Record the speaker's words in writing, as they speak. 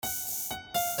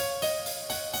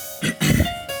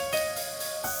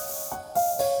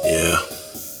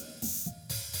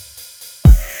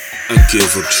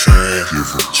Give up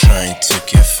trying to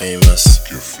get famous.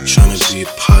 Trying to be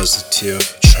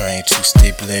positive, trying to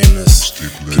stay blameless.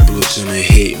 People are gonna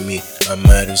hate me, I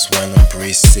might as well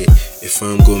embrace it. If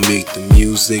I'm gonna make the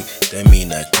music, that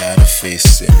mean I gotta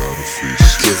face it.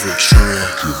 Give up trying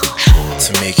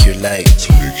to make you like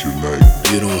me.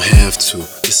 You don't have to,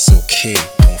 it's okay,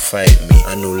 don't fight me.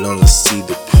 I no longer see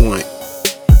the point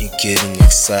in getting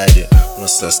excited.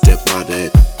 Once I step out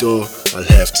that door, I'll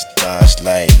have to dodge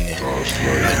lightning.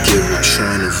 I give up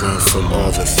trying to run from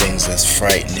all the things that's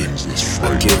frightening.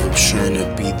 I give up trying to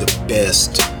be the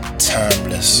best,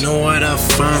 timeless. You know what I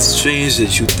find strange?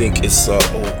 That you think it's all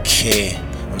okay.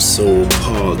 I'm so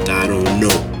appalled, I don't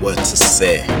know what to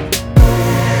say.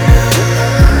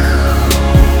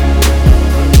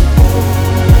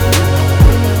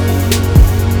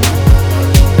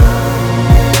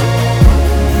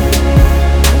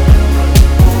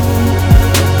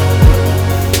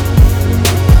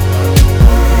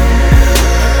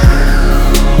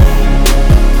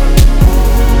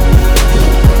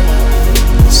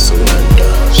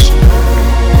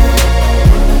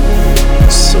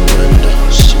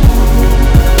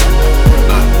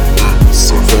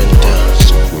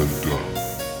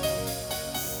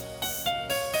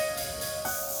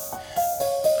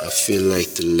 I feel like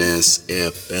the last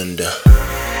airbender,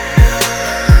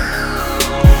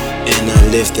 and I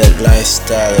live that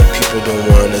lifestyle that people don't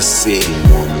wanna see.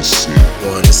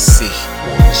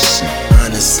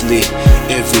 Honestly,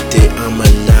 every day I'm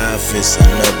alive is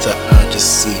another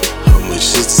odyssey. How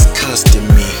much it's costing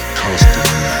me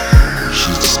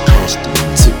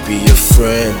to be a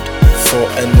friend for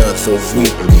another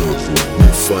week,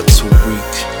 for too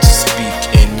weak to speak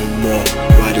anymore.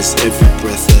 Why does every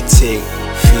breath I take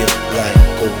feel like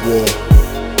a wall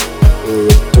or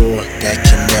a door that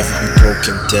can never be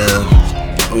broken down?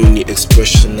 The only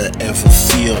expression I ever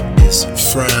feel is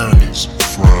frown.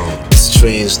 It's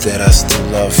strange that I still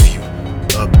love you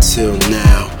up till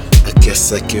now. I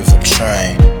guess I give up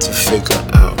trying to figure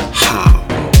out how.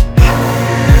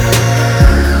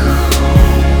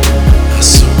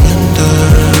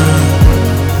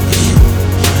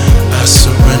 I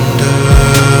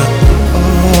surrender.